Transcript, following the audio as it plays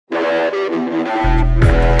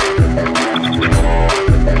So,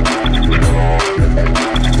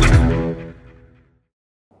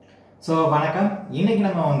 வணக்கம். இன்னைக்கு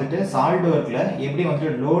நம்ம வந்துட்டு சாலிட்வொர்க்ல எப்படி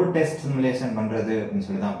வந்துட்டு லோட் டெஸ்ட் சிமுலேஷன் பண்றது அப்படினு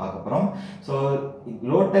சொல்லி தான் பார்க்க போறோம். சோ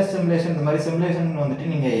லோட் டெஸ்ட் சிமுலேஷன் இந்த மாதிரி சிமுலேஷன் வந்துட்டு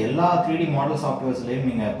நீங்க எல்லா 3D மாடல் சாஃப்ட்வேர்ஸ்லயும்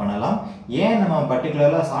நீங்க பண்ணலாம். ஏன் நம்ம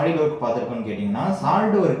பர்టిక్యులரா சாலிட்வொர்க் பார்த்திருக்கோம்னு கேட்டிங்கனா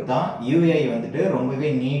சாலிட்வொர்க் தான் UI வந்துட்டு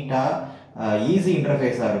ரொம்பவே நீட்டா ஈஸி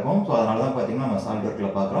இன்டர்ஃபேஸா இருக்கும். சோ அதனால தான் பாத்தீங்கன்னா நம்ம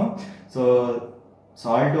சாலிட்வொர்க்ல பார்க்கறோம். சோ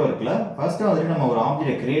சாலிட்வொர்க்ல ஃபர்ஸ்ட் வந்துட்டு நம்ம ஒரு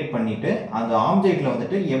ஆப்ஜெக்ட்டை கிரியேட் பண்ணிட்டு அந்த ஆப்ஜெக்ட்ல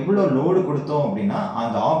வந்துட்டு எவ்வளவு லோடு கொடுத்தோம் அப்படினா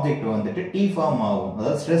அந்த ஆப்ஜெக்ட் வந்துட்டு T ஃபார்ம் ஆகும்.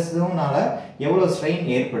 அதாவது ஸ்ட்ரெஸ்னால எவ்வளவு ஸ்ட்ரெயின்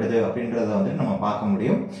ஏற்படுது அப்படின்றத வந்து நம்ம பார்க்க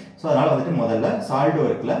முடியும். சோ அதனால வந்துட்டு முதல்ல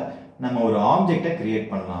சாலிட்வொர்க்ல நம்ம ஒரு ஆப்ஜெக்ட்டை கிரியேட்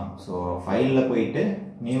பண்ணலாம். சோ ஃபைல்ல போயிட்டு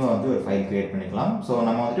நியூவா வந்து ஒரு ஃபைல் கிரியேட் பண்ணிக்கலாம். சோ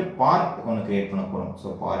நம்ம வந்துட்டு பார்ட் ஒன்னு கிரியேட் பண்ண போறோம்.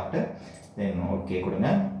 சோ பார்ட் தென் ஓகே கொடுங்க.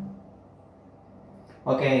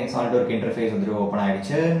 ஓகே சாலிட்வொர்க் இன்டர்ஃபேஸ் வந்து ஓபன்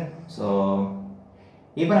ஆயிடுச்சு. சோ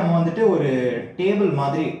இப்போ நம்ம வந்துட்டு ஒரு டேபிள்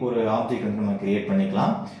மாதிரி ஒரு ஆப்ஜெக்ட் வந்து நம்ம கிரியேட்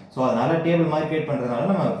பண்ணிக்கலாம். ஸோ அதனால டேபிள் மாதிரி கிரியேட் பண்ணுறதுனால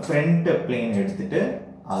நம்ம ஃப்ரண்ட் பிளேன் எடுத்துட்டு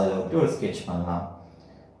அதில் வந்துட்டு ஒரு ஸ்கெட்ச் பண்ணலாம்.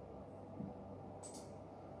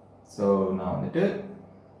 ஸோ நான் வந்துட்டு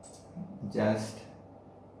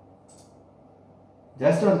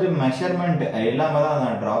ஜஸ்ட் வந்துட்டு மெஷர்மெண்ட் எல்லாமே தான்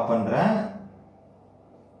நான் ட்ரா பண்ணுறேன்.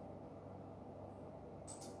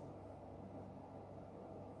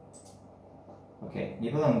 ஓகே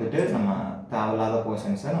இப்போ வந்துட்டு நம்ம தேவையில்லாத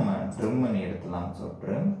போர்ஷன்ஸை நம்ம ட்ரிம் பண்ணி எடுத்துலாம். So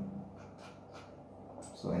trim.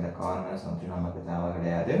 ஸோ இந்த கார்னர்ஸ் வந்துட்டு நமக்கு தேவை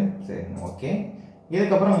கிடையாது. சரி ஓகே.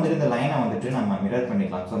 இதுக்கப்புறம் வந்துட்டு இந்த லைனை வந்துட்டு நம்ம மிரர்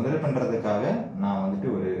பண்ணிக்கலாம். ஸோ மிரர் பண்ணுறதுக்காக நான் வந்துட்டு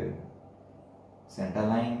ஒரு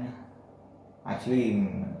centre line actually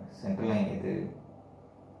centre line இது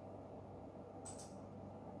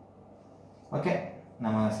ஓகே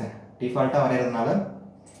நம்ம டிஃபால்ட்டாக வரைகிறதுனால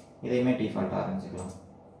இதையுமே டிஃபால்ட்டாக ஆரம்பிச்சுக்கலாம்.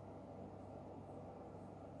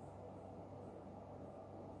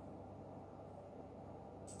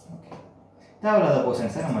 தேவையில்லாத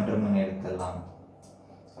போர்ஷன்ஸை நம்ம ட்ரிம் பண்ணி எடுத்துடலாம்.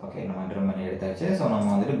 ஓகே நம்ம ட்ரிம் பண்ணி எடுத்தாச்சு. ஸோ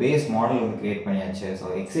நம்ம வந்துட்டு பேஸ் மாடல் வந்து கிரியேட் பண்ணியாச்சு. ஸோ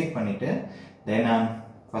எக்ஸிட் பண்ணிவிட்டு தென்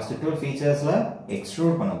ஃபஸ்ட்டு டூல் ஃபீச்சர்ஸில்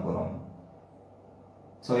எக்ஸ்ட்ரூட் பண்ண போகிறோம்.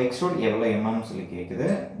 ஸோ எக்ஸ்ட்ரூட் எவ்வளோ எம்எம்னு சொல்லி கேட்குது.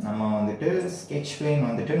 நம்ம வந்துட்டு ஸ்கெட்ச் பிளேன்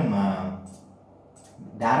வந்துட்டு நம்ம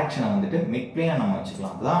டைரக்ஷனை வந்துட்டு மிட் பிளேனாக நம்ம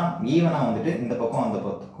வச்சுக்கலாம். அதுதான் ஈவனாக வந்துட்டு இந்த பக்கம் அந்த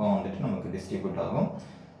பக்கம் வந்துட்டு நமக்கு டிஸ்ட்ரிபியூட் ஆகும்.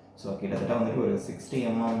 ஸோ கிட்டத்தட்ட வந்துட்டு ஒரு 60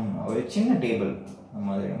 mm ஒரு சின்ன டேபிள் அந்த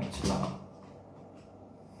மாதிரி நம்ம வச்சுக்கலாம்.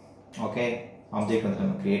 ஓகே ஆப்ஜெக்ட் வந்து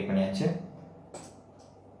நம்ம கிரியேட் பண்ணியாச்சு.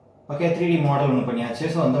 ஓகே 3D மாடல் ஒன்று பண்ணியாச்சு.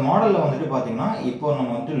 ஸோ அந்த மாடலில் வந்துட்டு பார்த்தீங்கன்னா இப்போ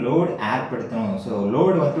நம்ம வந்துட்டு லோட் ஏற்படுத்தணும். ஸோ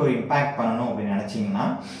லோடு வந்துட்டு ஒரு இம்பேக்ட் பண்ணணும் அப்படின்னு நினச்சிங்கன்னா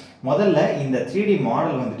முதல்ல இந்த 3D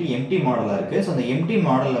மாடல் வந்துட்டு எம்டி மாடலாக இருக்குது. ஸோ அந்த எம்டி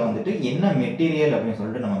மாடலில் வந்துட்டு என்ன மெட்டீரியல் அப்படின்னு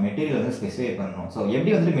சொல்லிட்டு நம்ம மெட்டீரியல் வந்து ஸ்பெசிஃபை பண்ணணும். ஸோ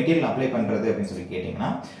எப்படி வந்துட்டு மெட்டீரியல் அப்ளை பண்ணுறது அப்படின்னு சொல்லி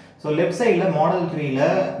கேட்டிங்கன்னா ஸோ லெஃப்ட் சைடில் மாடல் ட்ரீல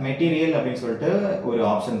மெட்டீரியல் அப்படின்னு சொல்லிட்டு ஒரு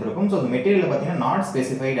ஆப்ஷன் இருக்கும். ஸோ அந்த மெட்டீரியல் பார்த்தீங்கன்னா நாட்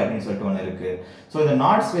ஸ்பெசிஃபைடு அப்படின்னு சொல்லிட்டு ஒன்று இருக்குது. ஸோ இந்த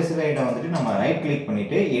நாட் ஸ்பெசிஃபைடை வந்துட்டு நம்ம ரைட் கிளிக்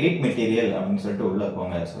பண்ணிட்டு எடிட் மெட்டீரியல் அப்படின்னு சொல்லிட்டு உள்ளே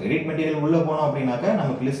போங்க. ஸோ எடிட் மெட்டீரியல் உள்ளே போனோம் அப்படின்னாக்கா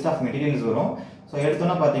நமக்கு லிஸ்ட் ஆஃப் மெட்டீரியல்ஸ் வரும். ஸோ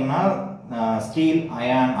எடுத்தோன்னா பார்த்தீங்கன்னா steel,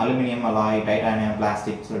 ion, aluminium alloy, titanium,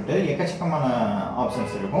 plastic சொல்லிட்டு எக்கச்சக்கமான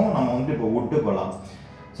ஆப்ஷன்ஸ் இருக்கும். நம்ம வந்துட்டு இப்போ வுட்டு போகலாம்.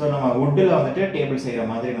 ஸோ நம்ம வுட்டில் வந்துட்டு டேபிள் செய்கிற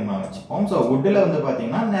மாதிரி நம்ம வச்சுப்போம். ஸோ வுட்டில் வந்து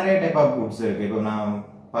பார்த்தீங்கன்னா நிறைய டைப் ஆஃப் வுட்ஸ் இருக்குது. இப்போ நான்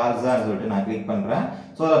பால்ஸான்னு சொல்லிட்டு நான் கிளிக் பண்ணுறேன்.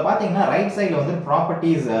 ஸோ அதை பார்த்தீங்கன்னா ரைட் சைடில் வந்துட்டு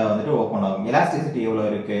ப்ராப்பர்ட்டிஸ் வந்துட்டு ஓப்பன் ஆகும். எலாஸ்டிசிட்டி எவ்வளோ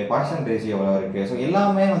இருக்குது, பாய்சன் ரேஷியோ எவ்வளோ இருக்குது. ஸோ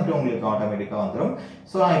எல்லாமே வந்துட்டு உங்களுக்கு ஆட்டோமேட்டிக்காக வந்துடும்.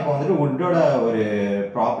 ஸோ நான் இப்போ வந்துட்டு வுட்டோட ஒரு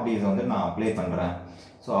ப்ராப்பர்ட்டிஸ் வந்துட்டு நான் அப்ளை பண்ணுறேன்.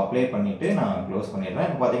 ஸோ அப்ளை பண்ணிவிட்டு நான் க்ளோஸ் பண்ணிடுறேன்.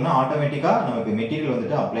 இப்போ பார்த்தீங்கன்னா ஆட்டோமேட்டிக்காக நமக்கு மெட்டீரியல்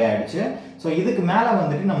வந்துட்டு அப்ளை ஆகிடுச்சு. ஸோ இதுக்கு மேலே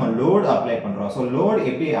வந்துட்டு நம்ம லோடு அப்ளை பண்ணுறோம். ஸோ லோடு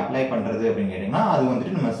எப்படி அப்ளை பண்ணுறது அப்படின்னு கேட்டிங்கன்னா அது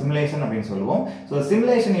வந்துட்டு நம்ம சிமுலேஷன் அப்படின்னு சொல்லுவோம். ஸோ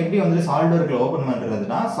சிமுலேஷன் எப்படி வந்துட்டு சாலிட்வொர்க்கில் ஓப்பன்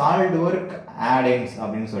பண்ணுறதுனா சாலிட்வொர்க் ADDINS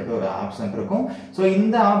அப்படின்னு சொல்லிட்டு ஒரு ஆப்ஷன் இருக்கும். ஸோ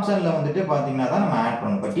இந்த ஆப்ஷனில் வந்துட்டு பார்த்தீங்கன்னா தான் நம்ம ஆட்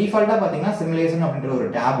பண்ணணும். இப்போ டிஃபால்ட்டாக பார்த்தீங்கன்னா சிமுலேஷன் அப்படின்ற ஒரு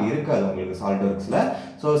டேப் இருக்காது உங்களுக்கு சாலிட்வொர்க்ஸில்.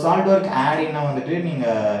 ஸோ சாலிட்வொர்க் ADDINS வந்துட்டு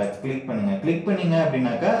நீங்கள் கிளிக் பண்ணீங்க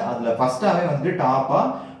அப்படின்னாக்கா அதில் ஃபஸ்ட்டாகவே வந்துட்டு டாப்பாக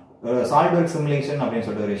சாலிட்வொர்க் சிமுலேஷன் அப்படின்னு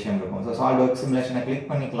சொல்லிட்டு ஒரு விஷயம் இருக்கும். ஸோ சாலிட்வொர்க் சிமுலேஷனை கிளிக்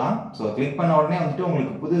பண்ணிக்கலாம். ஸோ கிளிக் பண்ண உடனே வந்துட்டு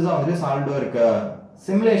உங்களுக்கு புதுசாக வந்துட்டு சாலிட்வொர்க்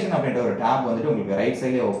சிமுலேஷன் அப்படின்ற ஒரு டேப் வந்துட்டு உங்களுக்கு ரைட்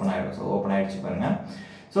சைட்லேயே ஓப்பன் ஆகிடும். ஸோ ஓப்பன் ஆகிடுச்சு பாருங்க.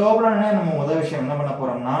 ஸோ ஓப்பன் ஆனோடனே நம்ம முதல் விஷயம் என்ன பண்ண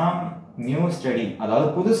போகிறோம்னா நியூ ஸ்டடி, அதாவது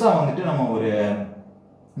புதுசாக வந்துட்டு நம்ம ஒரு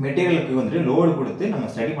மெட்டீரியலுக்கு வந்துட்டு லோடு கொடுத்து நம்ம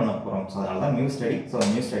ஸ்டடி பண்ண போகிறோம். ஸோ அதனால தான் new study. So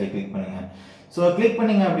new study click பண்ணுங்கள். ஸோ கிளிக்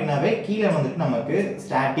பண்ணிங்க அப்படின்னாவே கீழே வந்துட்டு நமக்கு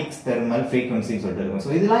ஸ்டாட்டிக்ஸ், தெர்மல், ஃப்ரீக்வன்சின்னு சொல்லிட்டு இருக்கும்.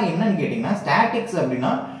 ஸோ இதெல்லாம் என்னன்னு கேட்டிங்கன்னா ஸ்டாட்டிக்ஸ்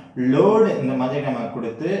அப்படின்னா லோடு இந்த மாதிரி நம்ம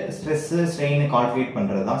கொடுத்து ஸ்ட்ரெஸ், ஸ்ட்ரெயின் கால்குலேட்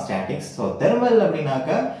பண்ணுறது தான் ஸ்டாட்டிக்ஸ். ஸோ தெர்மல்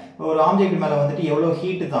அப்படின்னாக்கா ஒரு ஆப்ஜெக்ட் மேலே வந்துட்டு எவ்வளோ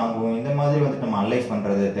ஹீட்டு தாங்கும் இந்த மாதிரி வந்துட்டு நம்ம அனலைஸ்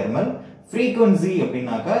பண்ணுறது தெர்மல். ஃப்ரீக்வன்சி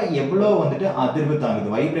அப்படின்னாக்கா எவ்வளோ வந்துட்டு அதிர்வு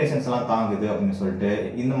தாங்குது, வைப்ரேஷன்ஸ் எல்லாம் தாங்குது அப்படின்னு சொல்லிட்டு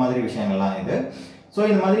இந்த மாதிரி விஷயங்கள்லாம் இது. ஸோ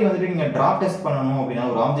இந்த மாதிரி வந்துட்டு நீங்கள் ட்ராப் டெஸ்ட் பண்ணணும் அப்படின்னா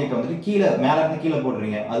ஒரு ஆப்ஜெக்ட் வந்துட்டு கீழே மேலே இருந்து கீழே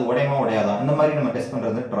போடுறீங்க, அது உடையமா உடையாதா, இந்த மாதிரி நம்ம டெஸ்ட்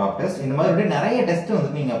பண்ணுறது ட்ராப் டெஸ்ட். இந்த மாதிரி வந்துட்டு நிறைய டெஸ்ட்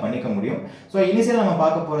வந்துட்டு நீங்கள் பண்ணிக்க முடியும். ஸோ இனிஷியல் நம்ம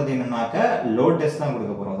பார்க்க போகிறது என்னன்னாக்க லோட் டெஸ்ட் தான்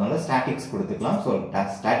கொடுக்க போகிறோம். அதனால ஸ்டாட்டிக்ஸ் கொடுத்துக்கலாம். ஸோ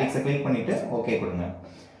ஸ்டாட்டிக்ஸை கிளிக் பண்ணிட்டு ஓகே கொடுங்க.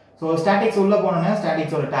 ஸோ ஸ்டாட்டிக்ஸ் உள்ள போனோன்னா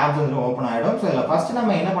ஸ்டாட்டிக்ஸோட டேப்ஸ் வந்துட்டு ஓப்பன் ஆகிடும். ஸோ இதில் ஃபர்ஸ்ட்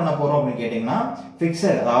நம்ம என்ன பண்ண போகிறோம் அப்படின்னு கேட்டிங்கன்னா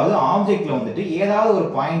ஃபிக்ஸர், அதாவது ஆப்ஜெக்ட்ல வந்துட்டு ஏதாவது ஒரு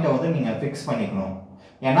பாயிண்ட்டை வந்து நீங்கள் ஃபிக்ஸ் பண்ணிக்கணும்.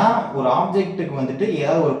 ஏன்னா ஒரு ஆப்ஜெக்ட்டுக்கு வந்துட்டு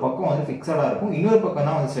ஏதாவது ஒரு பக்கம் வந்து ஃபிக்ஸடாக இருக்கும், இன்னொரு பக்கம்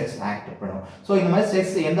தான் வந்து ஸ்ட்ரெஸ் ஆக்ட் பண்ணும். ஸோ இந்த மாதிரி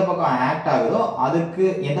ஸ்ட்ரெஸ் எந்த பக்கம் ஆக்ட் ஆகுதோ அதுக்கு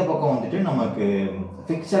எந்த பக்கம் வந்துட்டு நமக்கு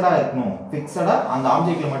ஃபிக்ஸடாக இருக்கணும், ஃபிக்ஸடாக அந்த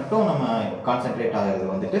ஆப்ஜெக்ட்ல மட்டும் நம்ம கான்சென்ட்ரேட்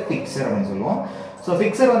ஆகிறது வந்துட்டு ஃபிக்ஸர் அப்படின்னு சொல்லுவோம். ஸோ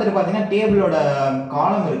ஃபிக்ஸர் வந்துட்டு பார்த்தீங்கன்னா டேபிளோட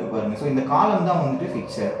காலம் இருக்கு பாருங்க. ஸோ இந்த காலம் தான் வந்துட்டு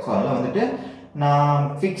ஃபிக்ஸர். ஸோ அதில் வந்துட்டு நான்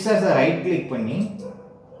ஃபிக்ஸர்ஸை ரைட் கிளிக் பண்ணி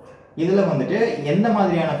இதில் வந்துட்டு எந்த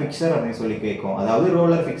மாதிரியான ஃபிக்ஸர் அப்படின்னு சொல்லி கேட்கும். அதாவது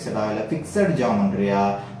ரோலர் ஃபிக்ஸடா, இல்லை ஃபிக்ஸட் ஜாமெண்ட்ரியா,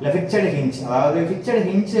 இல்லை ஃபிக்ஸட் ஹிஞ்ச். அதாவது ஃபிக்ஸட்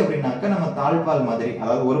ஹிஞ்ச் அப்படின்னாக்கா நம்ம தாழ்பால் மாதிரி,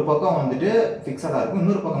 அதாவது ஒரு பக்கம் வந்துட்டு ஃபிக்ஸடாக இருக்கும்,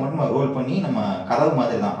 இன்னொரு பக்கம் மட்டும் நம்ம ரோல் பண்ணி நம்ம கதவு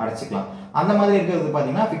மாதிரி தான் அடைச்சிக்கலாம். அந்த மாதிரி இருக்கிறது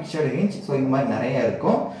பார்த்தீங்கன்னா ஃபிக்ஸட் ஹிஞ்ச். ஸோ இந்த மாதிரி நிறைய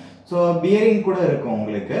இருக்கும். ஸோ பியரிங் கூட இருக்கும்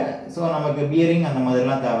உங்களுக்கு. ஸோ நமக்கு பியரிங் அந்த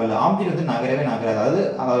மாதிரிலாம் தேவையில்லை. ஆப்ஜெக்ட் வந்து நகரவே நகராது, அதாவது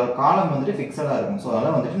அதோட காலம் வந்துட்டு ஃபிக்ஸடாக இருக்கும். ஸோ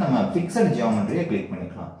அதெல்லாம் வந்துட்டு நம்ம ஃபிக்ஸட் ஜியாமெட்ரியை கிளிக்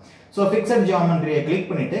பண்ணிக்கலாம். ஸோ ஃபிக்ஸட் ஜியாமெட்ரியை கிளிக்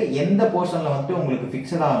பண்ணிட்டு எந்த போர்ஷனில் வந்துட்டு உங்களுக்கு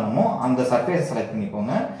ஃபிக்ஸட் ஆகணுமோ அந்த சர்ஃபேஸை செலக்ட்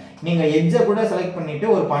பண்ணிக்கோங்க. நீங்கள் எட்ஜை கூட செலக்ட் பண்ணிட்டு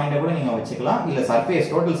ஒரு பாயிண்டை கூட நீங்கள் வச்சுக்கலாம், இல்லை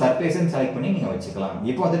சர்ஃபேஸ் டோட்டல் சர்ஃபேஸுன்னு செலக்ட் பண்ணி நீங்கள் வச்சுக்கலாம்.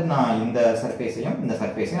 இப்போ வந்துட்டு நான் இந்த சர்ஃபேஸையும் இந்த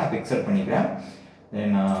சர்ஃபேஸையும் நான் ஃபிக்ஸட் பண்ணிக்கிறேன்.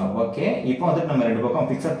 தென் ஓகே, இப்போ வந்துட்டு நம்ம ரெண்டு பக்கம்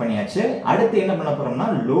ஃபிக்ஸட் பண்ணியாச்சு. அடுத்து என்ன பண்ண போறோம்னா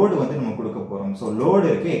லோடு வந்து நம்ம கொடுக்க போறோம். ஸோ லோடு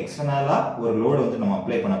இருக்கு, எக்ஸ்டர்னலா ஒரு லோடு வந்து நம்ம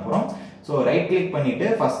அப்ளை பண்ண போறோம். ஸோ ரைட் கிளிக் பண்ணிட்டு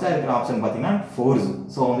ஃபர்ஸ்டா இருக்கிற ஆப்ஷன் பார்த்தீங்கன்னா ஃபோர்ஸ்.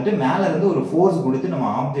 ஸோ வந்துட்டு மேல இருந்து ஒரு ஃபோர்ஸ் கொடுத்து நம்ம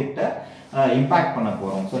ஆப்ஜெக்டை இம்பாக்ட் பண்ண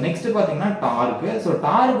போறோம். ஸோ நெக்ஸ்ட் பார்த்தீங்கன்னா டார்க். ஸோ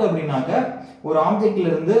டார்க் அப்படின்னாக்க ஒரு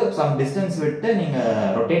ஆப்ஜெக்ட்ல இருந்து சம் டிஸ்டன்ஸ் விட்டு நீங்க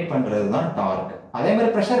ரொட்டேட் பண்றது தான் டார்க். அதே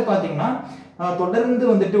மாதிரி ப்ரெஷர் பார்த்தீங்கன்னா தொடர்ந்து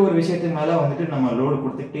வந்துட்டு ஒரு விஷயத்துக்கு மேல வந்துட்டு நம்ம லோடு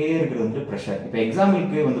கொடுத்துட்டே இருக்கிறது வந்துட்டு ப்ரெஷர். இப்போ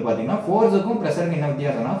எக்ஸாம்பிளுக்கு வந்து பாத்தீங்கன்னா ஃபோர்ஸுக்கும் ப்ரெஷருக்கு என்ன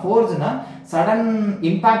வித்தியாசம்னா, ஃபோர்ஸ்னா சடன்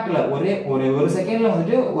இம்பாக்ட்ல ஒரு செகண்ட்ல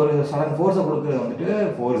வந்துட்டு ஒரு சடன் ஃபோர்ஸை கொடுக்கறது வந்துட்டு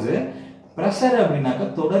ஃபோர்ஸ். ப்ரெஷர் அப்படின்னாக்கா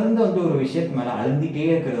தொடர்ந்து வந்து ஒரு விஷயத்து மேல அழுந்திட்டே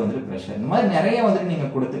இருக்கிறது வந்துட்டு ப்ரெஷர். இந்த மாதிரி நிறைய வந்துட்டு நீங்க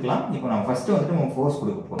கொடுத்துக்கலாம். இப்போ நம்ம ஃபர்ஸ்ட் வந்துட்டு நம்ம ஃபோர்ஸ்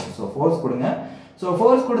கொடுக்க போறோம். ஸோ ஃபோர்ஸ் கொடுங்க. ஸோ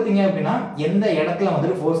ஃபோர்ஸ் கொடுத்தீங்க அப்படின்னா எந்த இடத்துல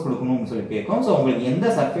வந்துட்டு ஃபோர்ஸ் கொடுக்கணும்னு சொல்லி கேட்கும். ஸோ உங்களுக்கு எந்த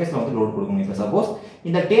சர்ஃபேஸ்ல வந்து லோட் கொடுக்கணும். இப்போ சப்போஸ்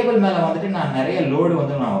இந்த டேபிள் மேல வந்துட்டு நான் நிறைய லோடு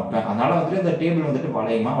வந்து நான் வைப்பேன், அதனால வந்துட்டு இந்த டேபிள் வந்துட்டு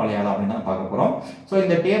வளையுமா வளையாதா அப்படின்னு தான் பார்க்க போறோம். ஸோ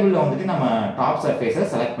இந்த டேபிள்ல வந்துட்டு நம்ம டாப் சர்ஃபேஸை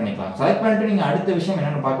செலக்ட் பண்ணிக்கலாம். செலக்ட் பண்ணிட்டு நீங்க அடுத்த விஷயம்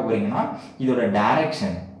என்னன்னு பார்க்க போறீங்கன்னா இதோட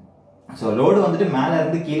டைரக்ஷன். ஸோ லோடு வந்துட்டு மேல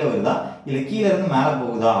இருந்து கீழே வருதா இல்லை கீழே இருந்து மேலே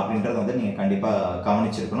போகுதா அப்படின்றத வந்து நீங்க கண்டிப்பா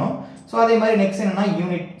கவனிச்சிருக்கணும். ஸோ அதே மாதிரி நெக்ஸ்ட் என்னன்னா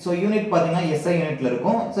யூனிட். ஸோ யூனிட் பார்த்தீங்கன்னா எஸ்ஐ யூனிட்ல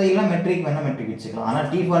இருக்கும். ஸோ இல்லை மெட்ரிக் வேணா மெட்ரிக் வச்சுக்கலாம். ஆனால்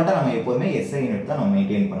டிஃபால்ட்டா நம்ம எப்போதுமே எஸ்ஐ யூனிட் தான் நம்ம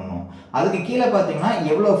மெயின்டைன் பண்ணணும். அதுக்கு கீழே பார்த்தீங்கன்னா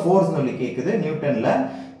எவ்வளோ ஃபோர்ஸ் சொல்லி கேட்குது நியூட்டன்ல.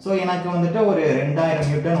 ஸோ எனக்கு வந்துட்டு ஒரு 2000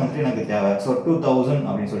 நியூட்டன் வந்துட்டு எனக்கு தேவை. ஸோ 2000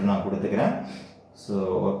 அப்படின்னு சொல்லிட்டு நான் கொடுத்துக்கிறேன். ஸோ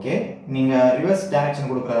ஓகே, நீங்கள் ரிவர்ஸ் டைரக்ஷன்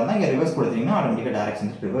கொடுக்குறதா இங்கே ரிவர்ஸ் கொடுத்தீங்கன்னா ஆட்டோமேட்டிக்காக டைரக்ஷன்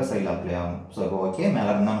ரிவர்ஸ் சைடில் அப்ளை ஆகும். ஸோ இப்போ ஓகே, மேலே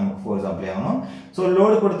இருந்தால் நமக்கு ஃபோர்ஸ் அப்ளை ஆகணும். ஸோ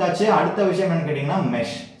லோடு கொடுத்தாச்சு. அடுத்த விஷயம் என்னன்னு கேட்டிங்கன்னா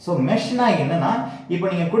மெஷ். ஸோ மெஷ்னா என்னன்னா, இப்போ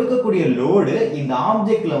நீங்கள் கொடுக்கக்கூடிய லோடு இந்த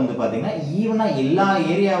ஆப்ஜெக்ட்ல வந்து பார்த்தீங்கன்னா ஈவனாக எல்லா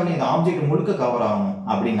ஏரியாவிலையும் இந்த ஆப்ஜெக்ட் முழுக்க கவர் ஆகணும்.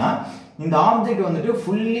 அப்படின்னா இந்த ஆப்ஜெக்ட் வந்துட்டு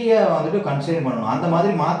ஃபுல்லியா வந்துட்டு கன்சிடர் பண்ணணும். அந்த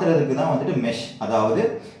மாதிரி மாத்துறதுக்கு தான் வந்துட்டு மெஷ். அதாவது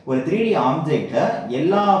ஒரு 3D ஆப்ஜெக்ட்டை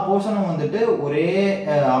எல்லா போர்ஷனும் வந்துட்டு ஒரே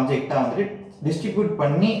ஆப்ஜெக்டா வந்துட்டு டிஸ்ட்ரிபியூட்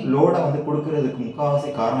பண்ணி லோடை வந்து கொடுக்கறதுக்கு முக்கால்வாசி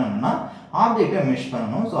காரணம் என்னன்னா ஆப்ஜெக்டை மெஷ்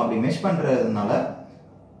பண்ணணும். ஸோ அப்படி மெஷ் பண்றதுனால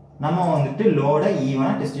நம்ம வந்துட்டு லோடை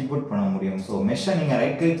ஈவனா டிஸ்ட்ரிபியூட் பண்ண முடியும். ஸோ மெஷ்ஷை நீங்க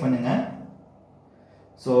ரைட் கிளிக் பண்ணுங்க.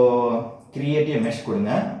 ஸோ கிரியேட் எ மெஷ்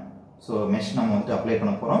கொடுங்க. ஸோ மெஷ் நம்ம வந்துட்டு அப்ளை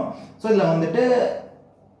பண்ண போறோம். ஸோ இதில் வந்துட்டு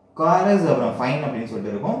காரஸ் அப்புறம் ஃபைன் அப்படின்னு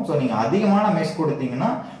சொல்லிட்டு இருக்கும். ஸோ நீங்க அதிகமான மெஷ் கொடுத்தீங்கன்னா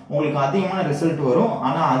உங்களுக்கு அதிகமான ரிசல்ட் வரும்.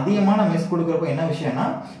 ஆனால் அதிகமான மெஷ் கொடுக்குறப்ப என்ன விஷயம்னா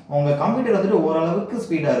உங்க கம்ப்யூட்டர் வந்துட்டு ஓரளவுக்கு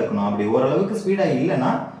ஸ்பீடா இருக்கணும். அப்படி ஓரளவுக்கு ஸ்பீடா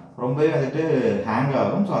இல்லைன்னா ரொம்பவே வந்துட்டு ஹேங்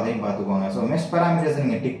ஆகும். ஸோ அதையும் பார்த்துக்கோங்க. ஸோ மெஷ் பேராமீட்டர்ஸ்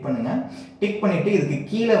நீங்கள் டிக் பண்ணுங்க. டிக் பண்ணிட்டு இதுக்கு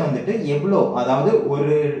கீழே வந்துட்டு எவ்வளோ, அதாவது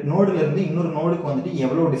ஒரு நோடுல இருந்து இன்னொரு நோடுக்கு வந்துட்டு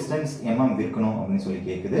எவ்வளோ டிஸ்டன்ஸ் இருக்கணும் அப்படின்னு சொல்லி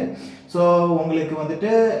கேட்குது. ஸோ உங்களுக்கு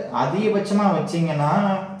வந்துட்டு அதிகபட்சமாக வச்சிங்கன்னா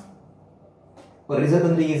ஒரு ரிசல்ட்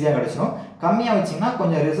வந்து ஈஸியாக கிடைச்சிடும். கம்மியாக வச்சிங்கன்னா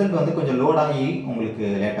கொஞ்சம் ரிசல்ட் வந்து கொஞ்சம் லோட் ஆகி உங்களுக்கு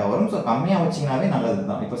லேட்டாக வரும். ஸோ கம்மியாக வச்சிங்கனாவே நல்லது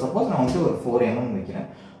தான். இப்போ சப்போஸ் நான் வந்துட்டு ஒரு 4 mm வைக்கிறேன்,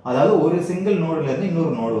 அதாவது ஒரு சிங்கிள் நோடுலேருந்து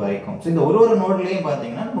இன்னொரு நோடு வரைக்கும். ஸோ இந்த ஒரு நோடுலேயும்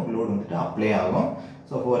பார்த்தீங்கன்னா நமக்கு லோடு வந்துட்டு அப்ளை ஆகும்.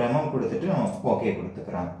 ஸோ 4 mm கொடுத்துட்டு ஓகே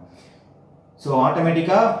கொடுத்துக்கிறேன். ஸோ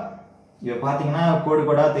ஆட்டோமேட்டிக்காக இப்போ பார்த்தீங்கன்னா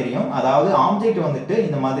கோடாக தெரியும். அதாவது ஆப்ஜெக்ட் வந்துட்டு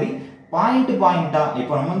இந்த மாதிரி பாயிண்டா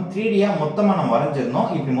இப்போ நம்ம 3Dயா மொத்தமாக நம்ம வரைஞ்சிருந்தோம்.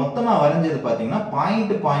 இப்படி மொத்தமாக வரைஞ்சது பார்த்தீங்கன்னா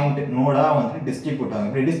பாயிண்ட் நோடா வந்துட்டு டிஸ்ட்ரிபியூட் ஆகும்.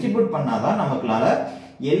 இப்படி டிஸ்ட்ரிபியூட் பண்ணாதான் நமக்குனால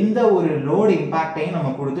எந்த ஒரு லோடு இம்பாக்டையும் நம்ம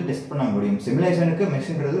கொடுத்து டெஸ்ட் பண்ண முடியும். சிமுலேஷனுக்கு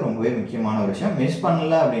மெஷ்ன்றது ரொம்பவே முக்கியமான ஒரு விஷயம். மெஷ்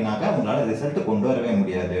பண்ணல அப்படின்னாக்கா உங்களால் ரிசல்ட் கொண்டு வரவே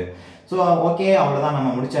முடியாது. ஸோ ஓகே, அவ்வளோதான், நம்ம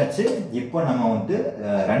முடிச்சாச்சு. இப்போ நம்ம வந்து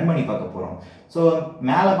ரன் பண்ணி பார்க்க போகிறோம். ஸோ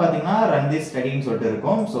மேலே பார்த்தீங்கன்னா ரன் திஸ் ஸ்டடின்னு சொல்லிட்டு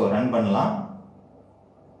இருக்கும். ஸோ ரன் பண்ணலாம்.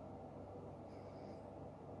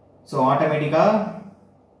 ஸோ ஆட்டோமேட்டிக்காக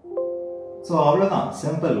ஸோ அவ்வளோதான்,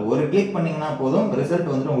 சிம்பிள். ஒரு கிளிக் பண்ணிங்கன்னா போதும்,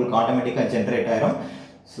 ரிசல்ட் வந்துட்டு உங்களுக்கு ஆட்டோமேட்டிக்காக ஜென்ரேட் ஆயிரும்.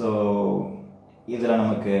 ஸோ இதில்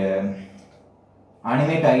நமக்கு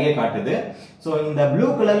அனிமேட் ஆகியே காட்டுது. ஸோ இந்த ப்ளூ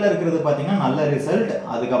கலரில் இருக்கிறது பார்த்தீங்கன்னா நல்ல ரிசல்ட்.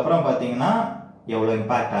 அதுக்கப்புறம் பார்த்தீங்கன்னா எவ்வளோ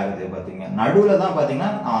இம்பாக்ட் ஆகுது பார்த்தீங்க. நடுவில் தான் பார்த்தீங்கன்னா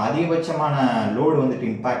அதிகபட்சமான லோடு வந்துட்டு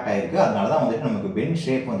இம்பாக்ட் ஆகிருக்கு. அதனால தான் வந்துட்டு நமக்கு பென்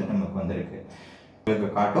ஷேப் வந்துட்டு நமக்கு வந்திருக்கு. உங்களுக்கு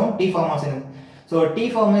காட்டும் D formation. So D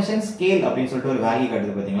formation scale அப்படின்னு சொல்லிட்டு ஒரு வேல்யூ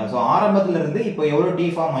காட்டுது பார்த்தீங்களா. ஸோ ஆரம்பத்துல இருந்து இப்போ எவ்வளோ டி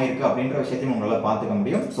ஃபார்ம் ஆயிருக்கு அப்படின்ற விஷயத்தையும் உங்களால் பார்த்துக்க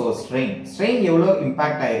முடியும். ஸோ ஸ்ட்ரெயின் எவ்வளோ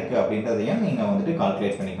இம்பாக்ட் ஆயிருக்கு அப்படின்றதையும் நீங்கள் வந்துட்டு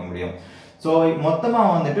கால்குலேட் பண்ணிக்க முடியும். ஸோ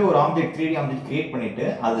மொத்தமாக வந்துட்டு ஒரு ஆப்ஜெக்ட் 3D ஆப்ஜெக்ட் கிரியேட் பண்ணிட்டு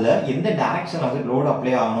அதில் எந்த டைரக்ஷனில் வந்து லோடு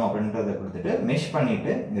அப்ளை ஆகணும் அப்படின்றத கொடுத்துட்டு மெஷ்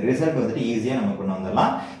பண்ணிட்டு ரிசல்ட் வந்துட்டு ஈஸியாக நம்ம கொண்டு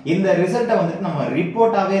வந்துடலாம். இந்த ரிசல்ட்டை வந்துட்டு நம்ம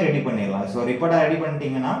ரிப்போர்ட்டாகவே ரெடி பண்ணிடலாம். ஸோ ரிப்போர்ட்டாக ரெடி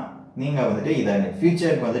பண்ணிட்டீங்கன்னா நீங்கள் வந்துட்டு இதை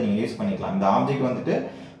ஃபியூச்சருக்கு வந்து நீங்கள் யூஸ் பண்ணிக்கலாம். இந்த ஆப்ஜெக்ட் வந்துட்டு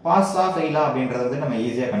பாஸா ஃபெயிலா அப்படின்றத வந்து நம்ம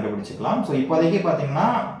ஈஸியாக கண்டுபிடிச்சிக்கலாம். ஸோ இப்போதைக்கு பார்த்தீங்கன்னா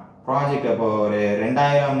ப்ராஜெக்ட் இப்போ ஒரு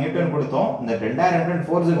 2000 நியூட்டன் கொடுத்தோம். இந்த 2000 நியூட்டன்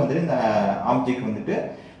ஃபோர்ஸுக்கு வந்துட்டு இந்த ஆப்ஜெக்ட் வந்துட்டு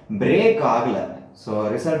பிரேக் ஆகலை. ஸோ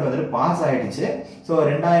ரிசல்ட் வந்துட்டு பாஸ் ஆகிடுச்சு. ஸோ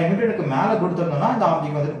 2000 நியூட்டனுக்கு மேலே கொடுத்துருந்தோம்னா இந்த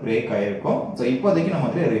ஆப்ஜெக்ட் வந்துட்டு பிரேக் ஆகிருக்கும். ஸோ இப்போதைக்கு நம்ம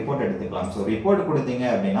வந்து ரிப்போர்ட் எடுத்துக்கலாம். ஸோ ரிப்போர்ட் கொடுத்தீங்க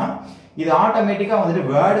அப்படின்னா இது ஆட்டோமேட்டிக்காக வந்துட்டு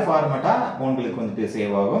வேர்டு ஃபார்மேட்டாக உங்களுக்கு வந்துட்டு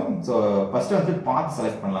சேவ் ஆகும். ஸோ ஃபர்ஸ்ட் வந்துட்டு பாத்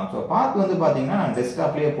செலக்ட் பண்ணலாம். ஸோ பாத் வந்து பார்த்தீங்கன்னா நான்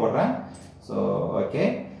டெஸ்க்டாப்லேயே போடுறேன். So okay,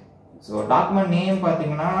 so document name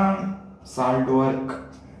பார்த்தீங்கன்னா சாலிட்வொர்க்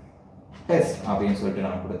டெஸ்ட் அப்படின்னு சொல்லிட்டு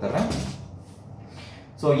நான் கொடுத்துட்றேன்.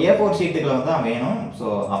 ஸோ A4 ஷீட்டுகளை வந்து வேணும். So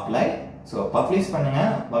apply. ஸோ பப்ளிஷ் பண்ணுங்க.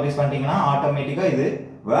 பப்ளிஷ் பண்ணிட்டீங்கன்னா ஆட்டோமேட்டிக்காக இது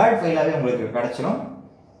வேர்ட் ஃபைலாகவே உங்களுக்கு கிடைச்சிடும்.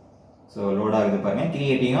 ஸோ லோட் ஆகுது பாருங்க,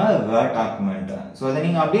 கிரியேட்டிங்காக வேர்ட் டாக்குமெண்ட். ஸோ அதை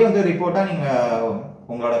நீங்கள் அப்படியே வந்து ரிப்போர்ட்டாக நீங்கள்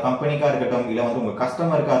உங்களோட கம்பெனிக்காக இருக்கட்டும் இல்லை வந்து உங்கள்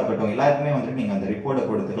கஸ்டமருக்காக இருக்கட்டும் எல்லாருக்குமே வந்துட்டு நீங்கள் அந்த ரிப்போர்ட்டை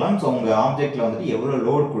கொடுத்துக்கலாம். ஸோ உங்கள் ஆப்ஜெக்டில் வந்துட்டு எவ்வளோ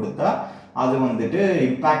லோட் கொடுத்தா அது வந்துட்டு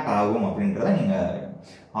இம்பேக்ட் ஆகும் அப்படின்றத நீங்கள்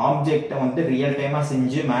ஆப்ஜெக்டை வந்து ரியல் டைமாக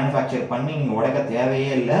செஞ்சு மேனுஃபேக்சர் பண்ணி நீங்கள் உடைக்க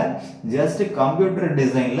தேவையே இல்லை. ஜஸ்ட் கம்ப்யூட்டர்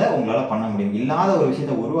டிசைனில் உங்களால் பண்ண முடியும். இல்லாத ஒரு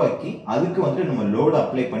விஷயத்தை உருவாக்கி அதுக்கு வந்துட்டு நம்ம லோடு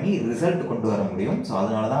அப்ளை பண்ணி ரிசல்ட் கொண்டு வர முடியும். ஸோ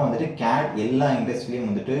அதனால தான் வந்துட்டு கேட் எல்லா இண்டஸ்ட்ரியிலையும்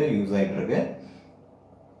வந்துட்டு யூஸ் ஆகிட்டு இருக்கு.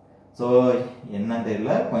 ஸோ என்னன்னு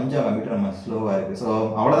தெரியல, கொஞ்சம் கம்ப்யூட்டர் நம்ம ஸ்லோவாக இருக்குது. ஸோ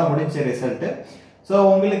அவ்வளோதான் முடிஞ்ச ரிசல்ட்டு. ஸோ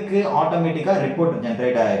உங்களுக்கு ஆட்டோமேட்டிக்காக ரிப்போர்ட்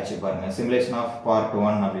ஜென்ரேட் ஆகிடுச்சு பாருங்க. சிமுலேஷன் ஆஃப் பார்ட்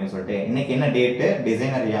 1 அப்படின்னு சொல்லிட்டு இன்னைக்கு என்ன டேட்டு,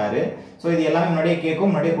 டிசைனர் யாரு, ஸோ இது எல்லாமே முன்னாடியே கேட்கும்,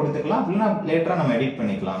 முன்னாடியே கொடுத்துக்கலாம். அப்படின்னா லேட்டராக நம்ம எடிட்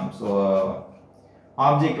பண்ணிக்கலாம். ஸோ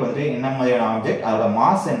ஆப்ஜெக்ட் வந்து என்ன மாதிரியான ஆப்ஜெக்ட், அதோட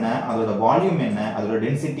மாஸ் என்ன, அதோட வால்யூம் என்ன, அதோட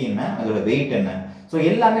டென்சிட்டி என்ன, அதோட வெயிட் என்ன, ஸோ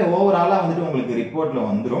எல்லாமே ஓவராலாக வந்துட்டு உங்களுக்கு ரிப்போர்ட்டில்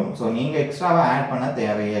வந்துடும். ஸோ நீங்கள் எக்ஸ்ட்ராவாக ஆட் பண்ண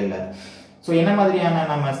தேவையே இல்லை. ஸோ என்ன மாதிரியான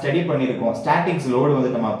நம்ம ஸ்டடி பண்ணியிருக்கோம், ஸ்டாட்டிக்ஸ் லோடு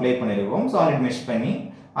வந்து நம்ம அப்ளை பண்ணியிருக்கோம் சாலிட் மெஷ் பண்ணி,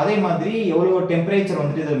 அதே மாதிரி எவ்வளோ டெம்பரேச்சர்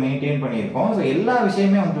வந்துட்டு இதை மெயின்டைன் பண்ணியிருக்கோம். ஸோ எல்லா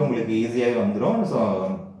விஷயமே வந்துட்டு உங்களுக்கு ஈஸியாகவே வந்துடும். ஸோ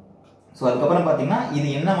அதுக்கப்புறம் பார்த்தீங்கன்னா இது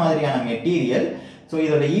என்ன மாதிரியான மெட்டீரியல், ஸோ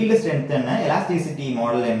இதோட ஈல்டு ஸ்ட்ரென்த் என்ன, எலாஸ்டிசிட்டி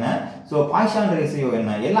மாடல் என்ன, ஸோ பாய்சான் ரேஷியோ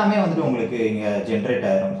என்ன, எல்லாமே வந்துட்டு உங்களுக்கு இங்கே ஜென்ரேட்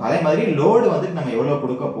ஆகிடும். அதே மாதிரி லோடு வந்துட்டு நம்ம எவ்வளோ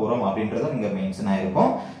கொடுக்க போகிறோம் அப்படின்றதும் இங்கே மென்ஷன்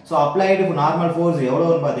ஆகிருக்கும். ஸோ அப்ளைடு நார்மல் ஃபோர்ஸ்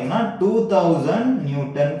எவ்வளோன்னு பார்த்தீங்கன்னா 2000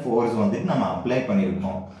 நியூட்டன் ஃபோர்ஸ் வந்துட்டு நம்ம அப்ளை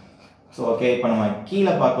பண்ணியிருக்கோம். ஸோ ஓகே, இப்போ நம்ம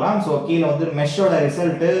கீழே பார்க்கலாம். ஸோ கீழே வந்து மெஷ்ஷோட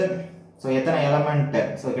ரிசல்ட்டு, ஸோ எத்தனை எலமெண்ட்டு,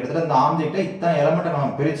 ஸோ கிட்டத்தட்ட இந்த ஆப்ஜெக்டை இத்தனை எலமெண்ட்டை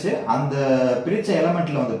நம்ம பிரித்து அந்த பிரித்த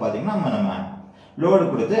எலமெண்ட்டில் வந்து பார்த்தீங்கன்னா நம்ம லோடு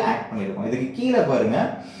கொடுத்து ஆக்ட் பண்ணியிருக்கோம். இதுக்கு கீழே பாருங்க.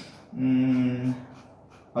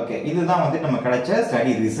 ஓகே, இதுதான் வந்து நம்ம கிடைச்ச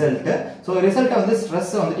ஸ்டடி ரிசல்ட்டு. ஸோ ரிசல்ட்டை வந்து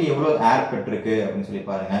ஸ்ட்ரெஸ் வந்துட்டு எவ்வளோ ஏர் பெற்றிருக்கு அப்படின்னு சொல்லி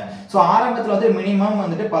பாருங்க. ஸோ ஆரம்பத்தில் வந்து மினிமம்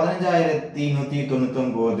வந்துட்டு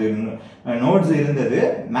 15199 நோட்ஸ் இருந்தது.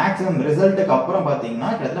 மேக்ஸிமம் ரிசல்ட்டுக்கு அப்புறம்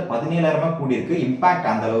பார்த்தீங்கன்னா கிட்டத்தட்ட 17000 கூடி இருக்கு. இம்பாக்ட்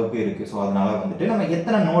அந்த அளவுக்கு இருக்கு. ஸோ அதனால வந்துட்டு நம்ம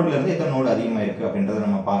எத்தனை நோட்ல இருந்து எத்தனை நோடு அதிகமாக இருக்கு அப்படின்றத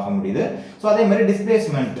நம்ம பார்க்க முடியுது. ஸோ அதே மாதிரி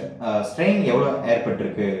டிஸ்பிளேஸ்மெண்ட் ஸ்ட்ரெயின் எவ்வளோ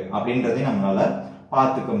ஏற்பட்டிருக்கு அப்படின்றதையும் நம்மளால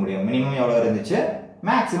பார்த்துக்க முடியும். மினிமம் எவ்வளோ இருந்துச்சு,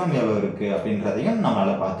 மேக்ஸிமம் எவ்வளோ இருக்கு அப்படின்றதையும்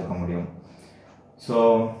நம்மளால பார்த்துக்க முடியும். ஸோ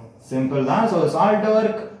சிம்பிள் தான். ஸோ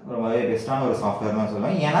சாலிட்வொர்க் ரொம்பவே பெஸ்ட்டான ஒரு சாஃப்ட்வேர் தான்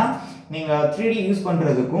சொல்லுவேன். ஏன்னா நீங்கள் 3D யூஸ்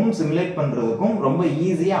பண்ணுறதுக்கும் சிமுலேட் பண்ணுறதுக்கும் ரொம்ப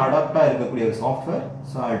ஈஸியாக அடாப்டாக இருக்கக்கூடிய ஒரு சாஃப்ட்வேர்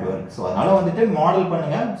சாலிட்வொர்க். ஸோ அதனால் வந்துட்டு மாடல்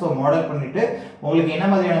பண்ணுங்கள். ஸோ மாடல் பண்ணிவிட்டு உங்களுக்கு என்ன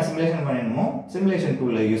மாதிரியான சிமுலேஷன் பண்ணணுமோ சிமுலேஷன்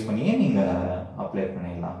டூலில் யூஸ் பண்ணியே நீங்கள் அப்ளை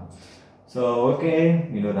பண்ணிடலாம். ஸோ ஓகே,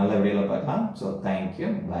 இன்னொரு நல்ல வீடியோவில் பார்க்கலாம். So thank you,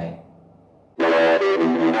 bye.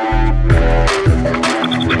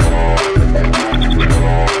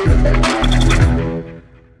 Thank you.